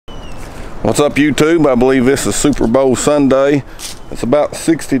What's up, YouTube? I believe this is Super Bowl Sunday. It's about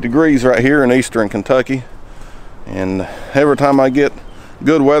 60 degrees right here in eastern Kentucky, and every time I get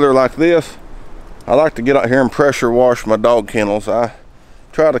good weather like this, I like to get out here and pressure wash my dog kennels. I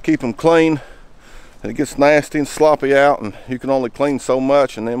try to keep them clean. It gets nasty and sloppy out, and you can only clean so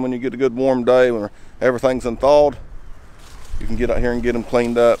much, and then when you get a good warm day when everything's unthawed, you can get out here and get them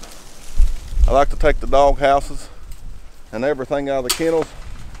cleaned up. I like to take the dog houses and everything out of the kennels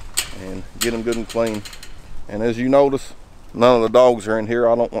and get them good and clean. And as you notice, none of the dogs are in here.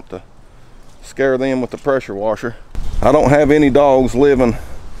 I don't want to scare them with the pressure washer. I don't have any dogs living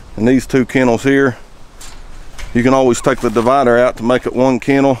in these two kennels here. You can always take the divider out to make it one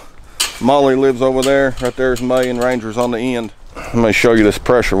kennel. Molly lives over there. Right there's May, and Ranger's on the end. Let me show you this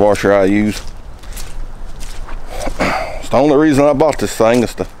pressure washer I use. It's the only reason I bought this thing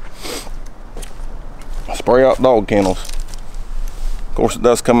is to spray out dog kennels. Of course, it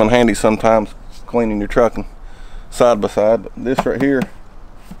does come in handy sometimes cleaning your truck and side by side, but this right here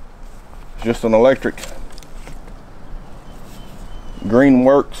is just an electric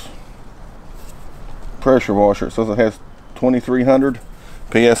Greenworks pressure washer. It says it has 2300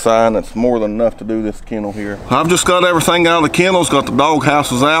 PSI, and it's more than enough to do this kennel here. I've just got everything out of the kennels, got the dog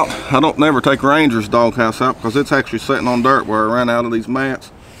houses out. I don't never take Ranger's dog house out because it's actually sitting on dirt where I ran out of these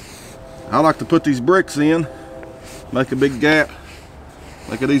mats. I like to put these bricks in, make a big gap,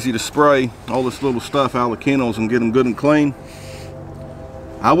 make it easy to spray all this little stuff out of the kennels and get them good and clean.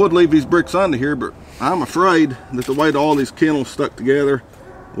 I would leave these bricks under here, but I'm afraid that the way that all these kennels stuck together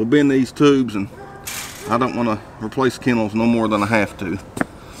will bend these tubes, and I don't want to replace kennels no more than I have to.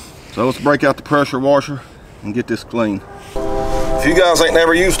 So let's break out the pressure washer and get this clean. If you guys ain't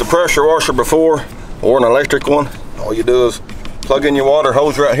never used a pressure washer before, or an electric one, all you do is plug in your water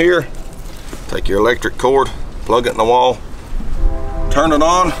hose right here, take your electric cord, plug it in the wall, turn it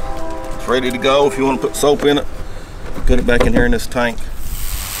on, it's ready to go. If you want to put soap in it, put it back in here in this tank.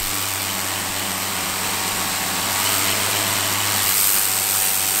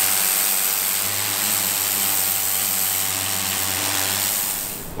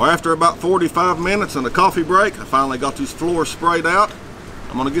 Well, after about 45 minutes and a coffee break, I finally got these floors sprayed out.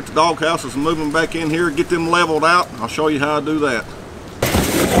 I'm going to get the dog houses and move them back in here, get them leveled out. I'll show you how I do that.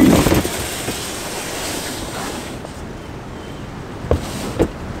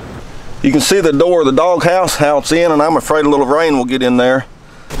 You can see the door of the dog house, how it's in, and I'm afraid a little rain will get in there.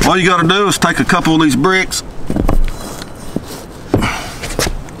 All you got to do is take a couple of these bricks,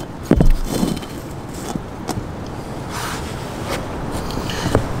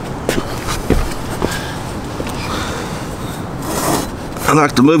 I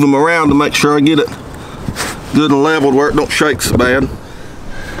like to move them around to make sure I get it good and leveled where it don't shake so bad.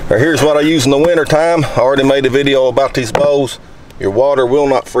 Now here's what I use in the winter time. I already made a video about these bowls. Your water will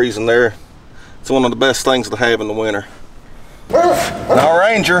not freeze in there. It's one of the best things to have in the winter. Now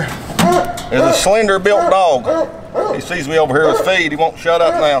Ranger is a slender built dog. He sees me over here with feed, he won't shut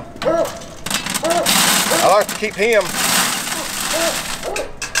up now. I like to keep him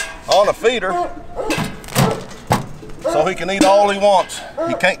on a feeder so he can eat all he wants.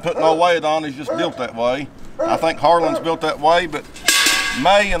 He can't put no weight on, he's just built that way. I think Harlan's built that way, but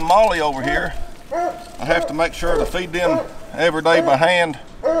May and Molly over here, I have to make sure to feed them every day by hand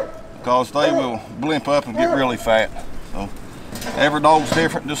because they will blimp up and get really fat. So every dog's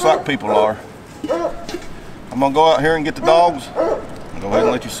different, just like people are. I'm gonna go out here and get the dogs and go ahead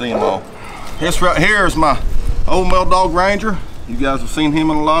and let you see them all. This right here is my old male dog Ranger. You guys have seen him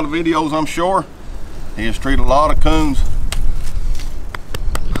in a lot of videos, I'm sure. He has treated a lot of coons.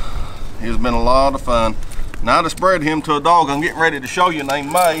 He has been a lot of fun. Now I just bred him to a dog I'm getting ready to show you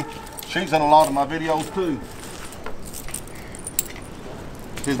named May. She's in a lot of my videos too.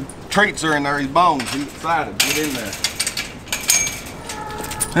 His treats are in there, his bones. He's excited, get in there.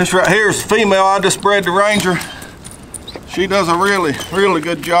 This right here is a female I just bred to Ranger. She does a really, really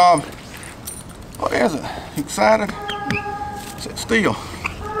good job. What is it? You excited? Sit still.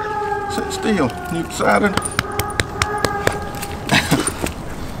 Sit still. You excited?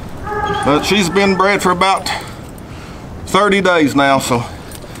 But she's been bred for about 30 days now, so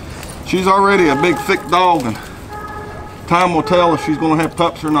she's already a big, thick dog, and time will tell if she's going to have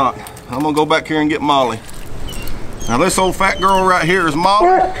pups or not. I'm going to go back here and get Molly. Now this old fat girl right here is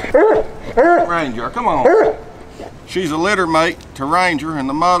Molly. Ranger, come on. She's a litter mate to Ranger, and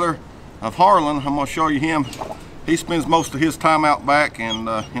the mother of Harlan. I'm going to show you him. He spends most of his time out back and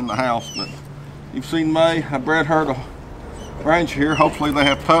in the house. But you've seen May. I bred her to Ranger here. Hopefully they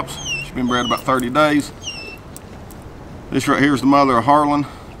have pups. She's been bred about 30 days. This right here is the mother of Harlan.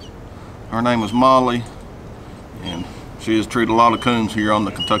 Her name is Molly, and she has treated a lot of coons here on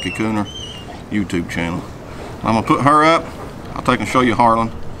the Kentucky Cooner. YouTube channel. I'm gonna put her up. I'll take and show you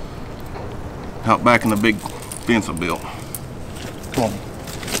Harlan out back in the big fence I built. Come on.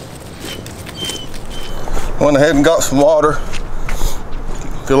 Went ahead and got some water.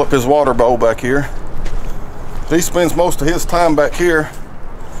 Fill up his water bowl back here. He spends most of his time back here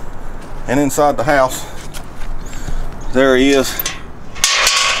and inside the house. There he is.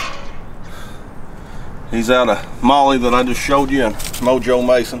 He's out of Molly that I just showed you and Mojo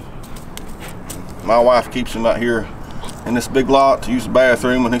Mason. My wife keeps him out here in this big lot to use the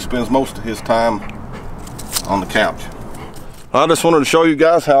bathroom, and he spends most of his time on the couch. I just wanted to show you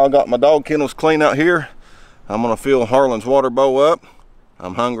guys how I got my dog kennels clean out here. I'm gonna fill Harlan's water bowl up.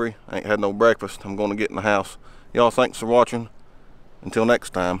 I'm hungry, I ain't had no breakfast. I'm gonna get in the house. Y'all thanks for watching. Until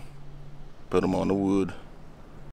next time, put them on the wood.